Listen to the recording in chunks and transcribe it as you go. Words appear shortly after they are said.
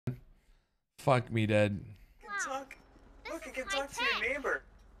Fuck me dead. Wow. Look, you can talk to your neighbor.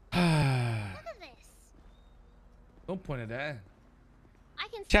 Look at this. Don't point at that. I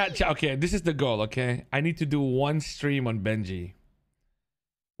can Chat, see. okay, this is the goal, okay? I need to do one stream on Benji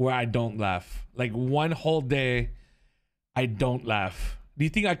where I don't laugh. Like one whole day, I don't laugh. Do you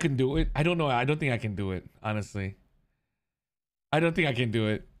think I can do it? I don't know. I don't think I can do it, honestly. I don't think I can do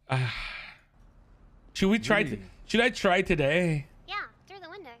it. Should we try? Really? Should I try today? Yeah, through the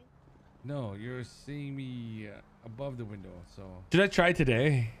window. No, you're seeing me above the window, so. Should I try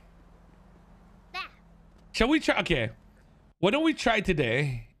today? There. Shall we try? Okay. Why don't we try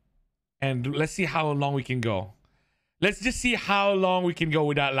today? And let's see how long we can go. Let's just see how long we can go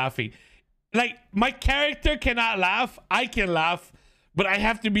without laughing. Like, my character cannot laugh. I can laugh. But I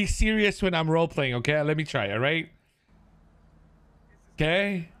have to be serious when I'm role-playing, okay? Let me try, all right?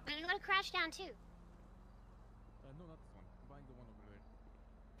 Okay? And I'm gonna crash down too. No, not this one. I'm buying the one over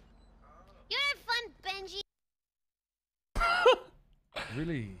You had fun, Benji. there.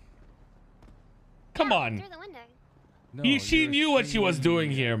 Really? Come Yeah, on. Through the window. No, She you're knew what she was seeing doing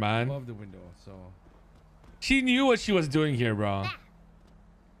me here, man. Above the window, so. She knew what she was doing here, bro. There.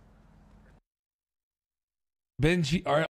 Benji,